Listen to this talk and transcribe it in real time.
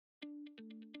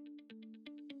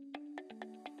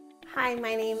Hi,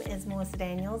 my name is Melissa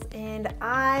Daniels and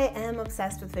I am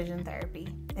obsessed with vision therapy.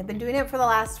 I've been doing it for the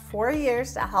last 4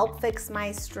 years to help fix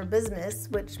my strabismus,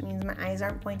 which means my eyes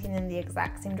aren't pointing in the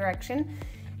exact same direction,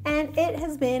 and it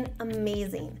has been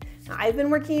amazing. Now, I've been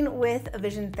working with a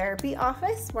vision therapy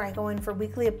office where I go in for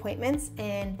weekly appointments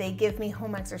and they give me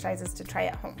home exercises to try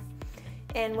at home.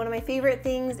 And one of my favorite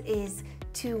things is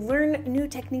to learn new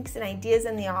techniques and ideas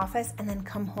in the office and then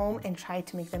come home and try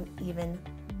to make them even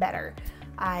better.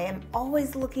 I am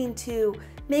always looking to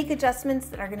make adjustments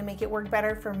that are going to make it work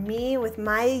better for me with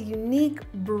my unique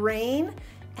brain,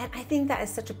 and I think that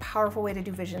is such a powerful way to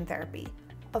do vision therapy.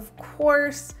 Of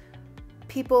course,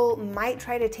 people might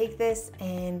try to take this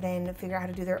and then figure out how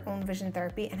to do their own vision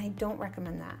therapy, and I don't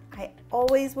recommend that. I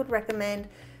always would recommend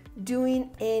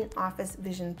doing in-office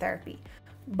vision therapy.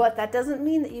 But that doesn't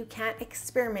mean that you can't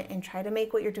experiment and try to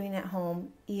make what you're doing at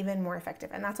home even more effective.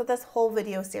 And that's what this whole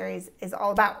video series is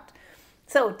all about.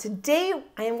 So today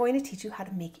I am going to teach you how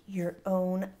to make your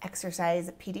own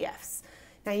exercise PDFs.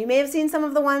 Now you may have seen some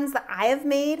of the ones that I have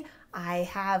made. I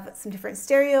have some different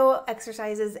stereo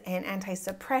exercises and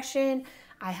anti-suppression.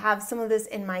 I have some of this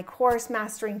in my course,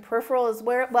 Mastering Peripheral, as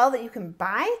well, that you can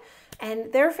buy.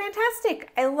 And they're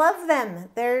fantastic. I love them.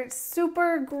 They're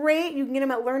super great. You can get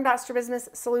them at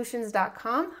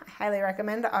learn.strabismussolutions.com. I highly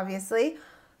recommend, obviously.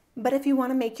 But if you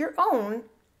want to make your own,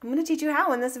 I'm going to teach you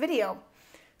how in this video.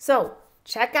 So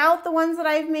check out the ones that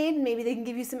I've made. Maybe they can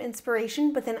give you some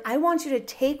inspiration, but then I want you to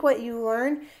take what you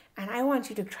learn and I want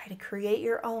you to try to create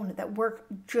your own that work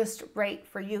just right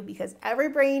for you, because every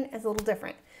brain is a little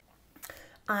different.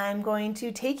 I'm going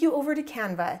to take you over to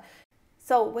Canva.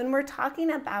 So when we're talking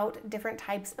about different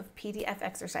types of PDF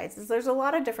exercises, there's a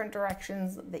lot of different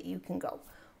directions that you can go.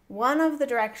 One of the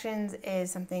directions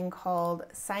is something called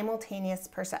simultaneous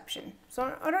perception. So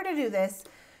in order to do this,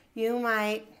 you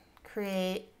might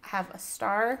have a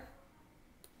star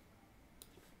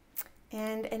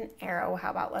and an arrow.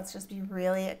 How about let's just be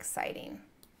really exciting.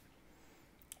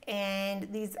 And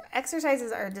these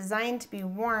exercises are designed to be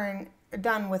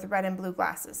done with red and blue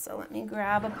glasses. So let me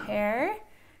grab a pair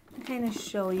and kind of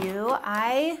show you.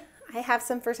 I have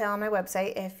some for sale on my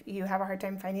website if you have a hard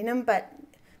time finding them, but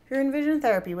if you're in vision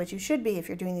therapy, which you should be if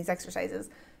you're doing these exercises,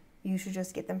 you should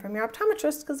just get them from your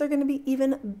optometrist because they're going to be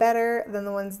even better than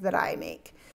the ones that I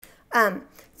make. So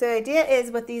the idea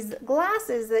is with these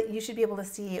glasses that you should be able to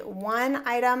see one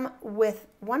item with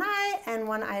one eye and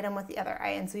one item with the other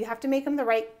eye. And so you have to make them the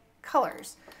right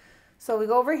colors. So we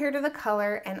go over here to the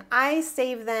color and I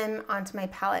save them onto my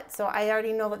palette. So I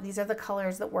already know that these are the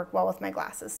colors that work well with my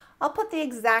glasses. I'll put the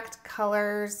exact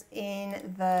colors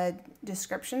in the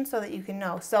description so that you can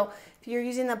know. So if you're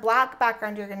using the black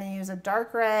background, you're going to use a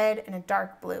dark red and a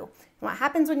dark blue. And what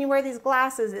happens when you wear these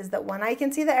glasses is that one eye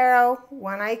can see the arrow,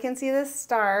 one eye can see the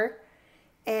star,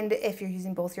 and if you're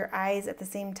using both your eyes at the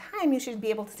same time, you should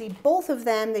be able to see both of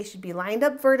them. They should be lined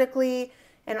up vertically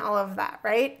and all of that,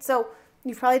 right? So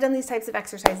you've probably done these types of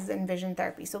exercises in vision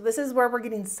therapy. So this is where we're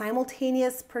getting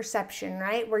simultaneous perception,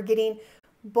 right? We're getting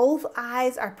both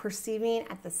eyes are perceiving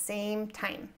at the same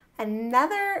time.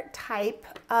 Another type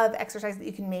of exercise that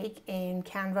you can make in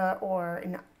Canva or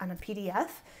on a PDF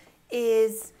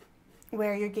is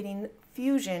where you're getting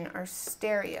fusion or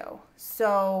stereo.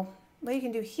 So what you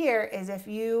can do here is if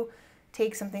you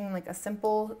take something like a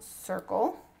simple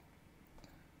circle,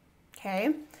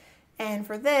 okay, and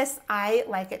for this, I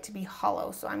like it to be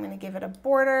hollow. So I'm going to give it a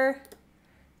border.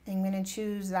 I'm going to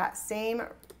choose that same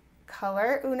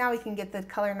color. Ooh, now we can get the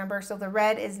color number. So the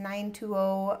red is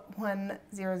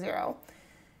 920100.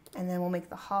 And then we'll make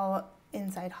the hollow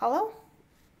inside hollow.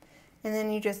 And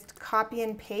then you just copy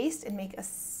and paste and make a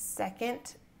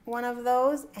second one of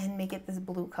those and make it this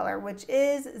blue color, which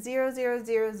is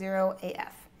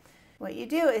 0000AF. What you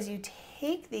do is you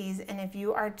take these, and if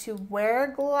you are to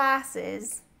wear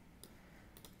glasses,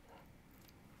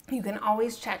 you can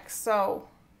always check. So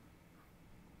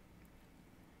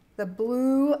the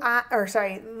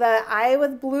eye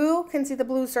with blue can see the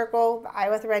blue circle, the eye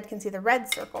with red can see the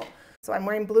red circle. So I'm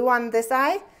wearing blue on this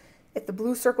eye. If the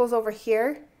blue circle's over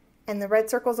here and the red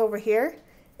circle's over here,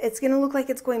 it's going to look like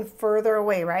it's going further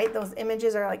away, right? Those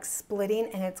images are like splitting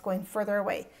and it's going further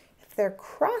away. If they're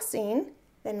crossing,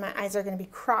 then my eyes are going to be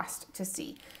crossed to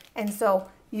see. And so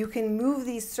you can move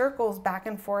these circles back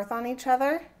and forth on each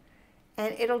other,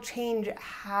 and it'll change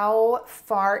how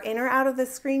far in or out of the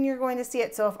screen you're going to see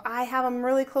it. So if I have them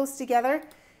really close together,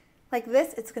 like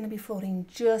this, it's going to be floating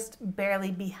just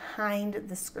barely behind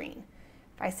the screen.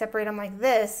 If I separate them like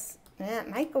this, it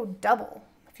might go double.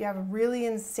 If you have a really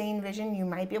insane vision, you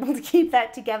might be able to keep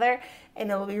that together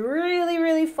and it'll be really,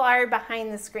 really far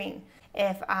behind the screen.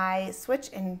 If I switch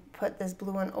and put this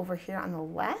blue one over here on the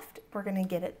left, we're gonna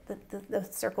get it, the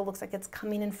circle looks like it's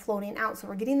coming and floating out. So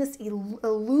we're getting this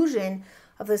illusion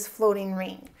of this floating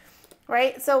ring,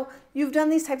 right? So you've done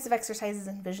these types of exercises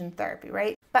in vision therapy,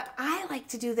 right? But I like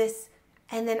to do this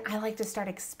and then I like to start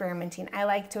experimenting. I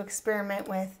like to experiment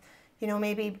with, you know,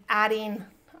 maybe adding,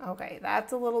 okay,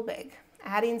 that's a little big,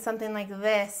 adding something like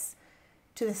this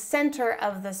to the center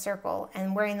of the circle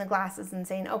and wearing the glasses and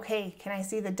saying, okay, can I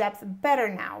see the depth better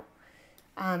now?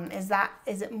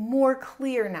 Is it more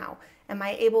clear now? Am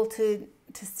I able to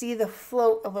see the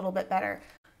float a little bit better?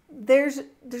 There's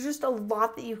just a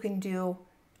lot that you can do.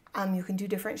 You can do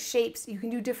different shapes. You can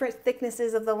do different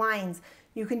thicknesses of the lines.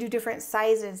 You can do different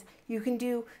sizes. You can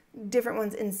do different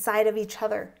ones inside of each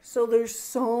other. So there's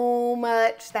so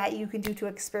much that you can do to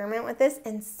experiment with this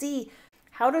and see,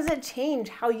 how does it change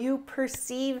how you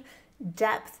perceive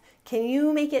depth? Can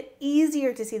you make it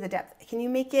easier to see the depth? Can you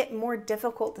make it more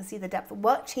difficult to see the depth?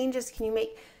 What changes can you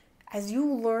make? As you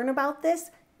learn about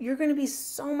this, you're going to be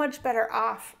so much better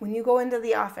off when you go into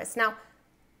the office. Now,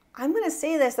 I'm going to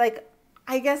say this, like,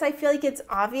 I guess I feel like it's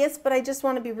obvious, but I just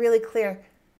want to be really clear.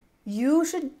 You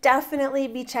should definitely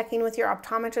be checking with your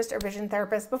optometrist or vision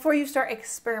therapist before you start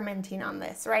experimenting on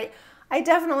this, right? I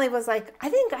definitely was like, I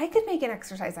think I could make an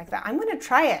exercise like that. I'm going to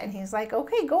try it. And he's like,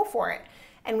 okay, go for it.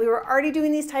 And we were already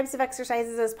doing these types of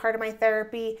exercises as part of my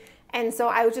therapy. And so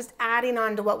I was just adding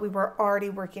on to what we were already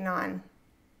working on.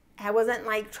 I wasn't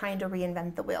like trying to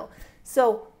reinvent the wheel.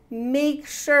 So make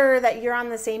sure that you're on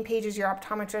the same page as your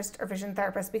optometrist or vision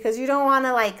therapist, because you don't want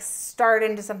to like start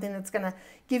into something that's going to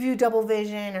give you double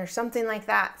vision or something like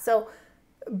that. So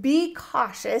be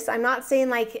cautious. I'm not saying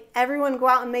like everyone go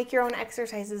out and make your own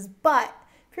exercises, but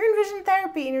if you're in vision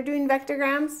therapy and you're doing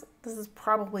vectograms, this is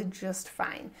probably just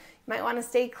fine. You might want to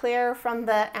stay clear from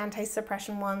the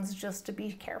anti-suppression ones just to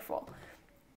be careful.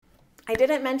 I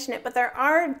didn't mention it, but there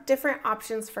are different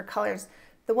options for colors.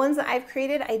 The ones that I've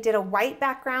created, I did a white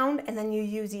background and then you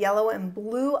use yellow and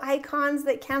blue icons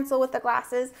that cancel with the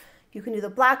glasses. You can do the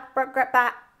black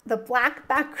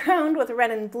background with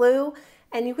red and blue.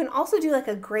 And you can also do like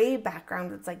a gray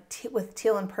background that's like with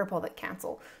teal and purple that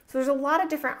cancel. So there's a lot of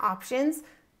different options,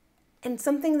 and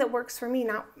something that works for me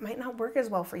might not work as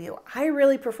well for you. I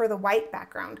really prefer the white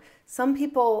background. Some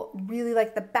people really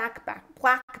like the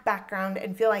black background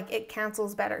and feel like it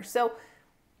cancels better. So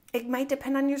it might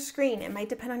depend on your screen. It might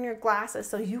depend on your glasses.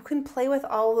 So you can play with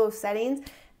all those settings.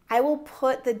 I will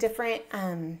put the different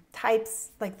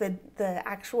types, like the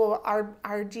actual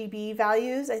RGB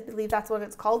values, I believe that's what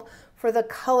it's called, for the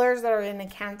colors that are going to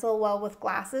cancel well with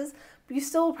glasses. But you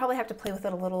still will probably have to play with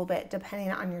it a little bit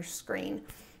depending on your screen.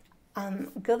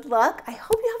 Good luck. I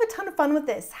hope you have a ton of fun with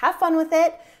this. Have fun with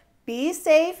it. Be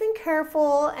safe and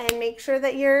careful, and make sure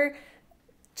that you're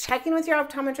checking with your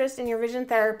optometrist and your vision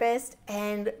therapist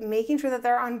and making sure that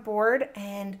they're on board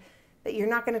and that you're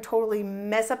not going to totally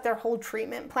mess up their whole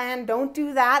treatment plan. Don't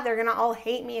do that. They're going to all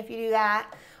hate me if you do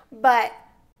that. But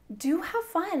do have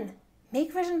fun.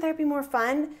 Make vision therapy more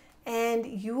fun, and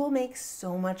you will make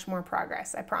so much more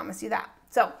progress. I promise you that.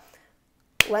 So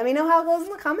let me know how it goes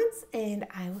in the comments, and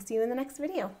I will see you in the next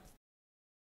video.